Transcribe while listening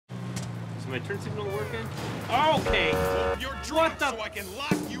my turn signal working? Okay. You're drunk, so I can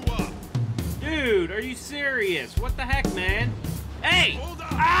lock you up. Dude, are you serious? What the heck, man? Hey! Hold on.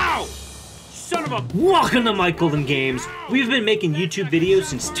 Ow! Son of a... Welcome to mikegoldengames. We've been making YouTube videos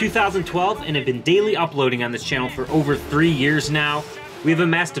since 2012 and have been daily uploading on this channel for over 3 years now. We have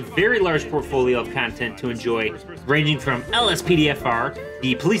amassed a very large portfolio of content to enjoy, ranging from LSPDFR,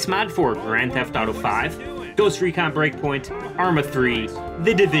 the police mod for Grand Theft Auto 5, Ghost Recon Breakpoint, Arma 3,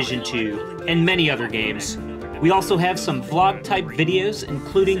 The Division 2, and many other games. We also have some vlog-type videos,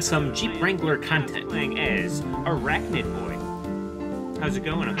 including some Jeep Wrangler content, playing as Arachnid Boy. How's it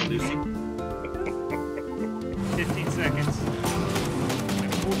going, Uncle Lucy? 15 seconds.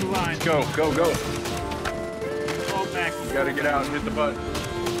 Hold the line. Go, go, go. Fall back. You gotta get out and hit the button.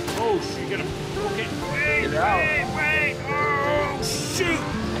 Oh, shoot, you gotta... Okay, wait, Get out. wait. Oh, shoot.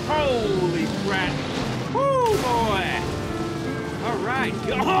 Holy crap. Woo, boy. All right.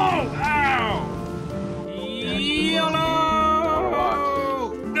 Oh, ow. YOLO.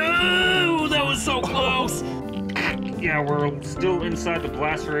 No, that was so close. Yeah, we're still inside the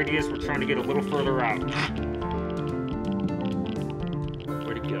blast radius. We're trying to get a little further out.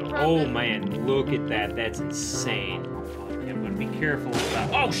 Where'd it go? Oh, man, look at that. That's insane. Yeah, I'm gonna be careful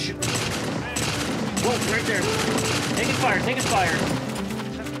about... Oh, shoot! Whoa, right there. Taking fire, taking fire.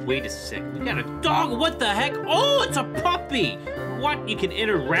 Wait a sec. We got a dog. What the heck? Oh, it's a puppy. What? You can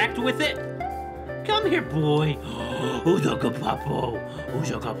interact with it? Come here, boy. Ooga puppo.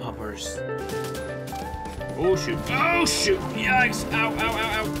 Ooga puppers. Oh, shoot. Oh, shoot. Yikes. Ow, ow,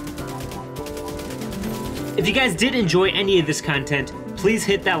 ow, ow. If you guys did enjoy any of this content, please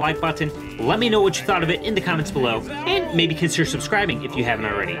hit that like button. Let me know what you thought of it in the comments below. And maybe consider subscribing if you haven't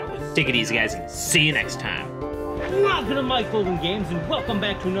already. Take it easy, guys. See you next time. Welcome to mikegoldengames, and welcome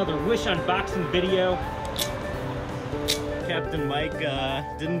back to another Wish unboxing video. Captain Mike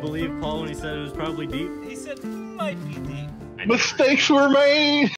didn't believe Paul when he said it was probably deep. He said, might be deep. Mistakes were made!